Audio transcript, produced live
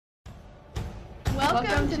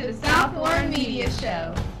Welcome to the South Warren Media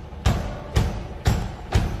Show.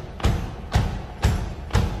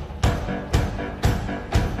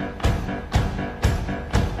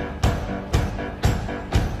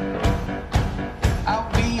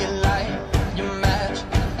 I'll be your light, your match,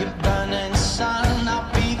 your burning sun.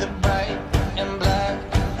 I'll be the bright and black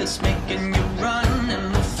that's making you run,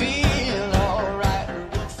 and we'll feel alright.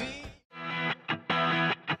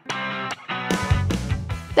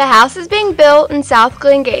 The house is being built in South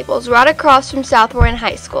Glen Gables, right across from South Warren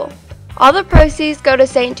High School. All the proceeds go to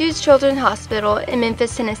St. Jude's Children's Hospital in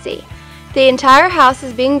Memphis, Tennessee. The entire house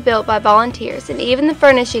is being built by volunteers, and even the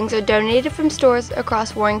furnishings are donated from stores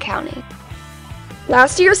across Warren County.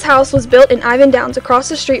 Last year's house was built in Ivan Downs across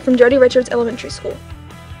the street from Jody Richards Elementary School.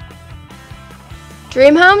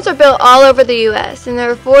 Dream homes are built all over the U.S., and there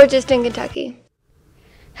are 4 just in Kentucky.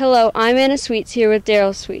 Hello, I'm Anna Sweets here with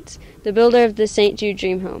Daryl Sweets, the builder of the St. Jude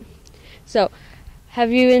Dream Home. So, have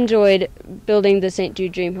you enjoyed building the St.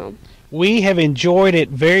 Jude Dream Home? We have enjoyed it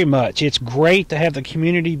very much. It's great to have the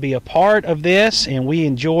community be a part of this, and we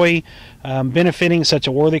enjoy benefiting such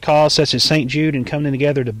a worthy cause such as St. Jude and coming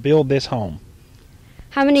together to build this home.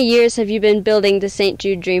 How many years have you been building the St.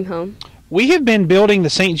 Jude Dream Home? We have been building the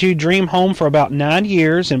St. Jude Dream Home for about 9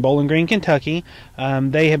 years in Bowling Green, Kentucky.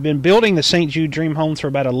 They have been building the St. Jude Dream Homes for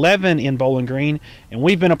about 11 in Bowling Green, and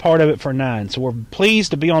we've been a part of it for 9. So we're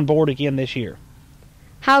pleased to be on board again this year.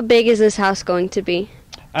 How big is this house going to be?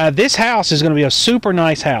 This house is going to be a super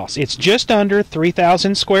nice house. It's just under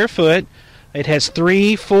 3,000 square foot. It has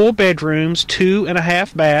 3 full bedrooms,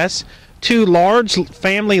 2.5 baths, 2 large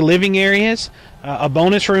family living areas, a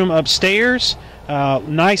bonus room upstairs,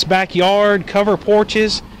 nice backyard, cover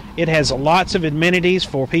porches. It has lots of amenities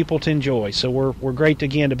for people to enjoy. So we're great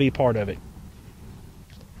again to be part of it.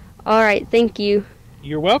 All right, thank you.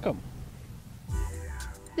 You're welcome.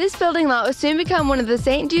 This building lot will soon become one of the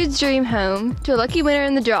St. Jude's Dream Home to a lucky winner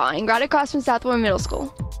in the drawing, right across from South Warren Middle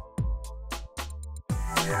School.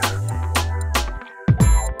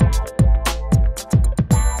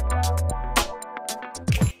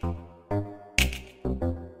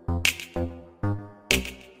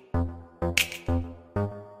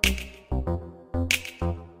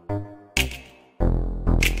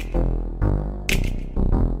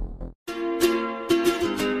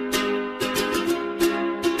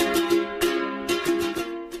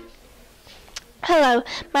 Hello,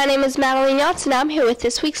 my name is Madeline Yachts and I'm here with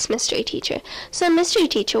this week's mystery teacher. So mystery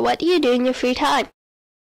teacher, what do you do in your free time?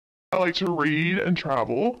 I like to read and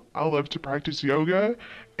travel. I love to practice yoga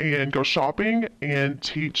and go shopping and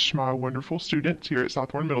teach my wonderful students here at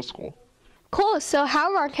South Warren Middle School. Cool, so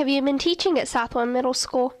how long have you been teaching at South Warren Middle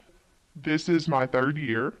School? This is my 3rd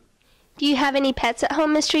year. Do you have any pets at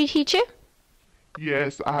home, mystery teacher?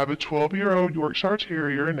 Yes, I have a 12-year-old Yorkshire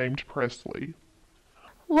Terrier named Presley.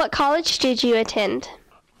 What college did you attend?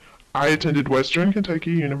 I attended Western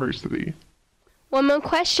Kentucky University. One more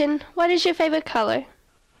question. What is your favorite color?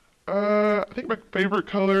 I think my favorite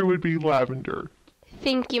color would be lavender.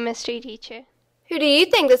 Thank you, mystery teacher. Who do you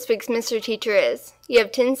think this week's mystery teacher is? You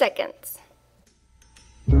have 10 seconds.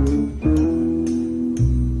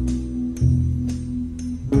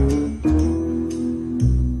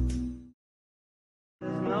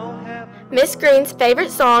 Miss Green's favorite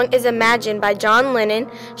song is Imagine by John Lennon.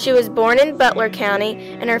 She was born in Butler County,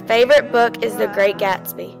 and her favorite book is The Great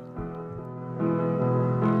Gatsby.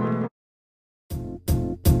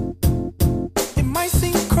 It might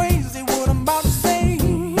seem crazy what I'm about to say.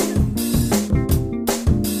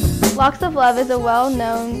 Locks of Love is a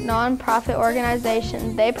well-known non-profit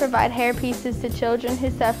organization. They provide hair pieces to children who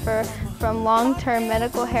suffer from long-term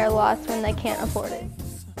medical hair loss when they can't afford it.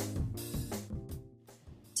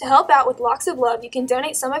 To help out with Locks of Love, you can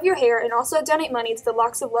donate some of your hair and also donate money to the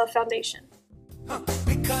Locks of Love Foundation.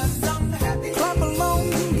 Because I'm happy. Clap along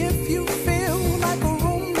if you feel like a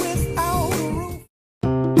room without a roof.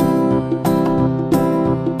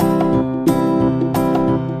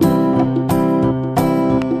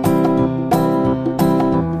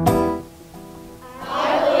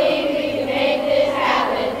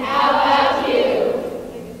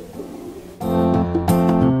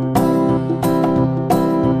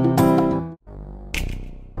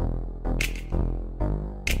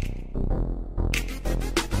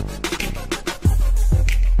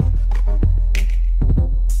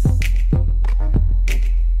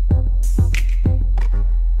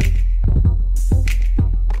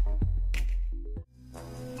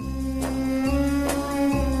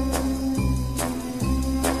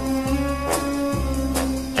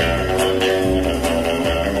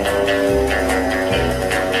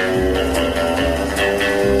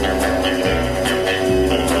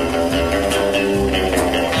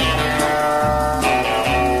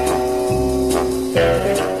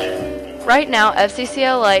 Right now,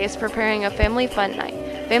 FCCLA is preparing a Family Fun Night.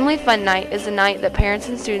 Family Fun Night is a night that parents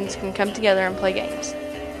and students can come together and play games.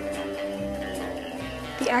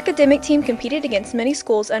 The academic team competed against many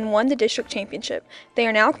schools and won the district championship. They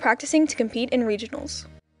are now practicing to compete in regionals.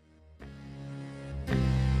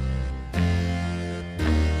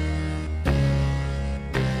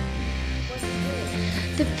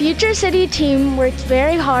 The Future City team worked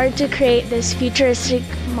very hard to create this futuristic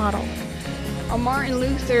model. On Martin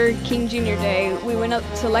Luther King Jr. Day, we went up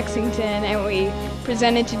to Lexington and we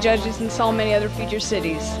presented to judges and saw many other future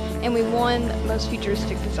cities, and we won Most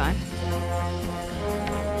Futuristic Design.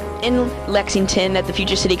 In Lexington at the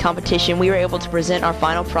Future City competition, we were able to present our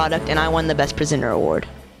final product, and I won the Best Presenter Award.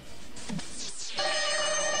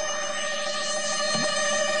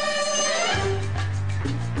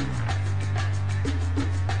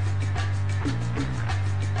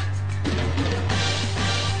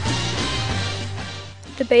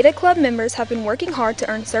 The Beta Club members have been working hard to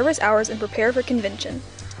earn service hours and prepare for convention.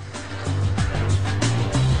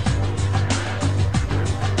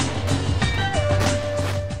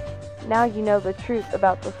 Now you know the truth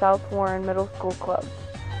about the South Warren Middle School Club.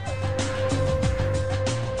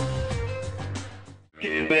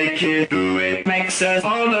 Make it do it, makes us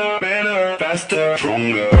harder, better, faster,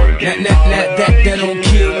 stronger. That don't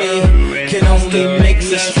kill me, can only make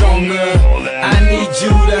us stronger. I need you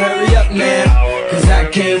to hurry up now, cause I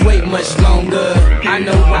can't wait much longer. I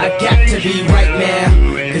know I got to be right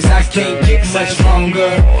now, cause I can't get much stronger.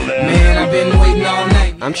 Man, I've been waiting all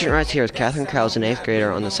night. I'm Trent Rice here with Catherine Krause, an 8th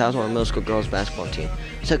grader on the South Warren Middle School girls basketball team.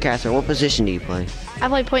 So Catherine, what position do you play? I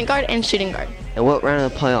play point guard and shooting guard. And what round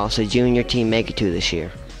of the playoffs did you and your team make it to this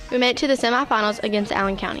year? We made it to the semifinals against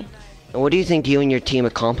Allen County. And what do you think you and your team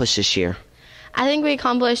accomplished this year? I think we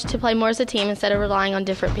accomplished to play more as a team instead of relying on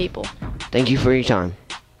different people. Thank you for your time.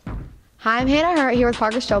 Hi, I'm Hannah Hurt here with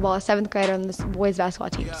Parker Stovall, a 7th grader on the boys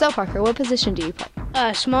basketball team. So Parker, what position do you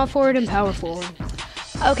play? Small forward and power forward.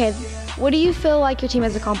 Okay, what do you feel like your team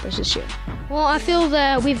has accomplished this year? Well, I feel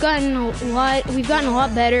that we've gotten a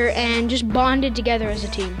lot better and just bonded together as a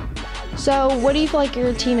team. So what do you feel like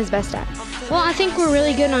your team is best at? Well, I think we're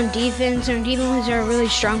really good on defense, and defense is our really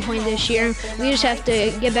strong point this year. We just have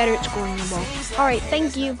to get better at scoring the ball. All right,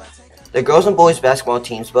 thank you. The girls and boys basketball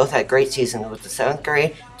teams both had great seasons, with the 7th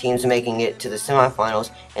grade teams making it to the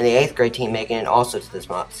semifinals and the 8th grade team making it also to the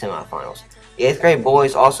semifinals. The 8th grade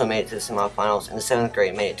boys also made it to the semifinals, and the 7th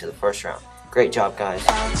grade made it to the first round. Great job, guys.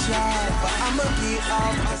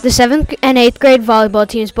 The 7th and 8th grade volleyball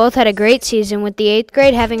teams both had a great season, with the 8th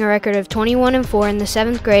grade having a record of 21-4 and the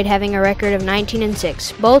 7th grade having a record of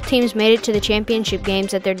 19-6. Both teams made it to the championship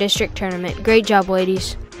games at their district tournament. Great job,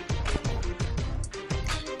 ladies.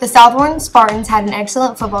 The South Warren Spartans had an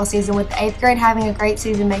excellent football season, with the 8th grade having a great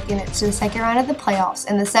season making it to the second round of the playoffs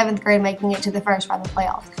and the 7th grade making it to the first round of the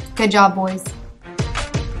playoffs. Good job, boys.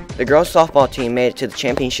 The girls softball team made it to the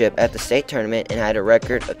championship at the state tournament and had a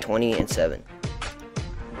record of 20-7.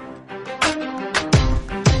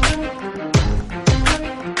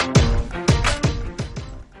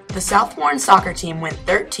 The South Warren soccer team went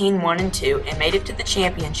 13-1-2 and made it to the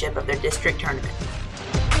championship of their district tournament.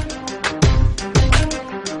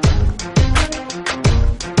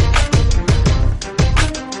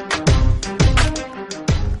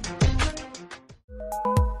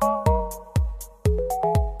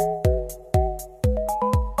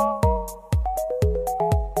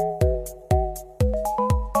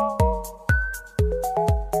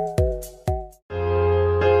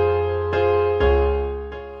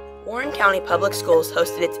 Warren County Public Schools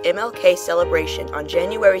hosted its MLK celebration on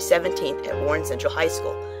January 17th at Warren Central High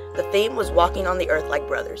School. The theme was Walking on the Earth Like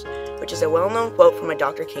Brothers, which is a well-known quote from a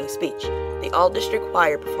Dr. King speech. The all-district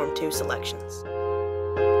choir performed 2 selections.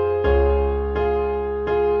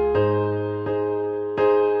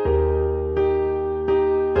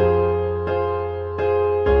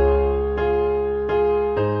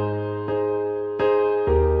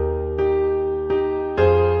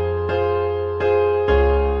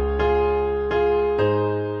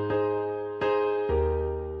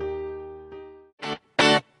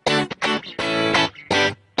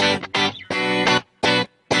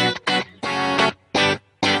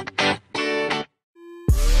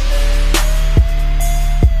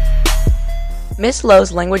 Miss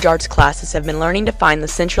Lowe's language arts classes have been learning to find the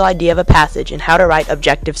central idea of a passage and how to write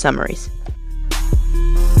objective summaries.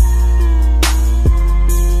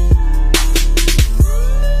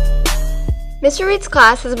 Mr. Reed's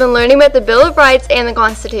class has been learning about the Bill of Rights and the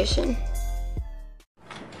Constitution.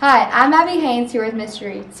 Hi, I'm Abby Haynes here with Mr.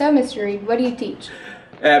 Reed. So, Mr. Reed, what do you teach?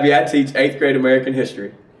 Abby, I teach 8th grade American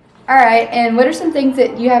history. All right, and what are some things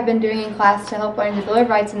that you have been doing in class to help learn the Bill of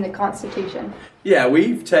Rights and the Constitution? Yeah,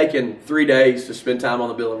 we've taken 3 days to spend time on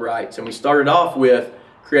the Bill of Rights, and we started off with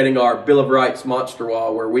creating our Bill of Rights monster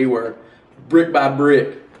wall, where we were brick by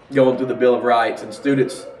brick going through the Bill of Rights, and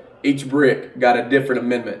students, each brick got a different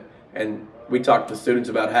amendment, and we talked to students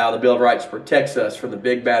about how the Bill of Rights protects us from the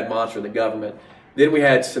big bad monster of the government. Then we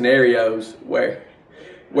had scenarios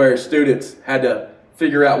where students had to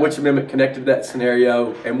figure out which amendment connected to that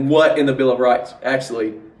scenario and what in the Bill of Rights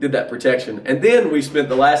actually did that protection. And then we spent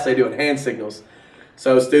the last day doing hand signals.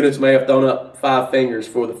 So students may have thrown up 5 fingers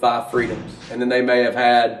for the 5 freedoms, and then they may have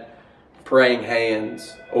had praying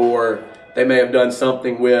hands, or they may have done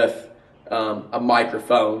something with a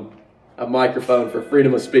microphone for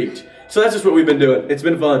freedom of speech. So that's just what we've been doing. It's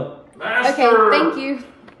been fun. Okay, thank you.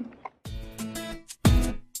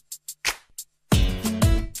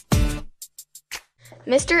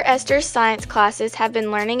 Mr. Esther's science classes have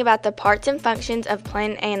been learning about the parts and functions of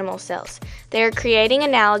plant and animal cells. They are creating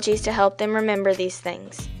analogies to help them remember these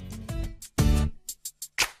things.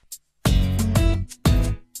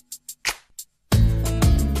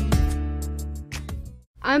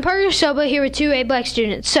 I'm Parker Soba here with 2 A-Black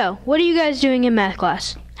students. So, what are you guys doing in math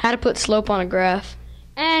class? How to put slope on a graph.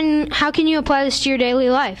 And how can you apply this to your daily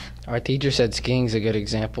life? Our teacher said skiing's a good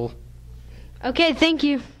example. Okay, thank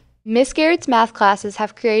you. Miss Garrett's math classes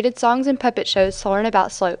have created songs and puppet shows to learn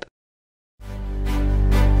about slope.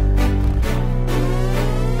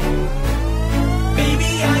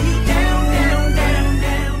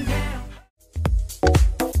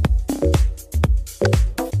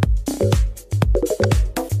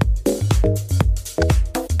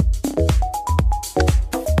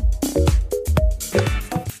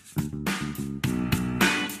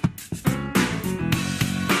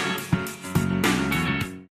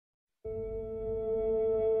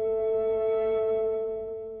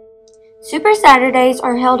 Super Saturdays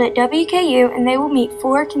are held at WKU, and they will meet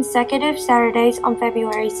 4 consecutive Saturdays on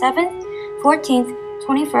February 7th, 14th,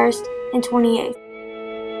 21st, and 28th.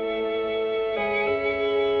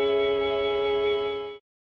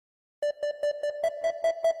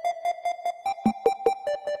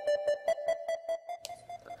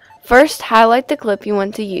 First, highlight the clip you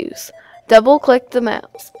want to use. Double-click the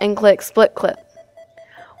mouse and click Split Clip.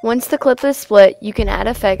 Once the clip is split, you can add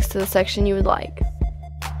effects to the section you would like.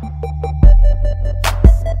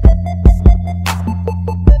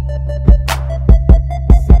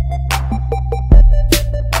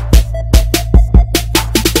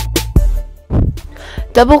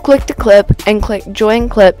 Double-click the clip and click Join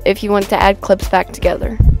Clip if you want to add clips back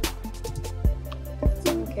together.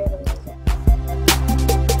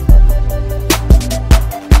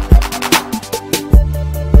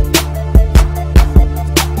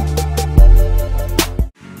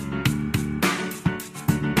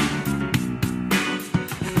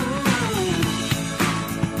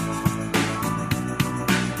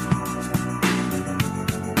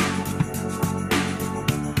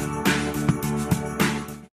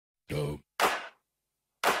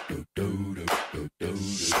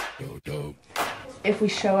 If we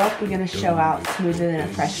show up, we're gonna show out smoother than a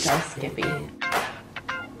fresh dressed Skippy.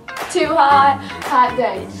 Too hot, hot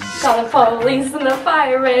day. Call the police and the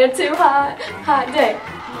fire rated. Too hot, hot day.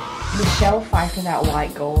 Michelle Pfeiffer, that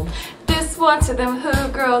white gold. This one to them who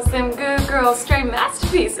girls, them good girls, straight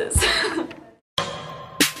masterpieces.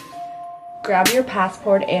 Grab your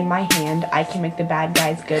passport and my hand. I can make the bad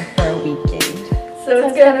guys good for a weekend. So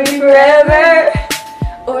it's gonna be forever,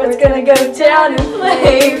 or it's gonna go down in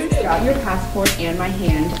flames. Grab your passport and my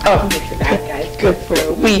hand. I can make the bad guys Good for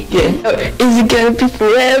a weekend. Is it gonna be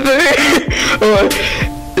forever, or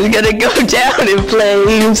is it gonna go down in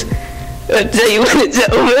flames? I'll tell you when it's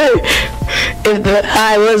over. If the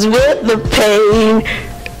high was worth the pain,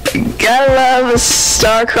 gotta love the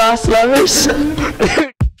star-crossed lovers.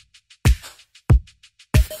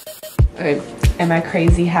 Okay, am I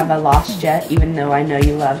crazy? Have I lost yet? Even though I know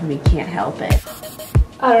you love me, can't help it.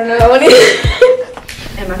 I don't know.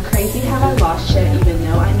 Am I crazy? Have I lost yet? Even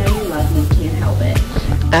though I know you love me, can't help it.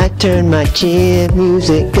 I turn my cheer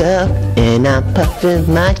music up and I'm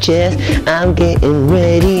puffing my chest. I'm getting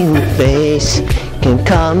ready to face. Can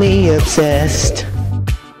call me obsessed.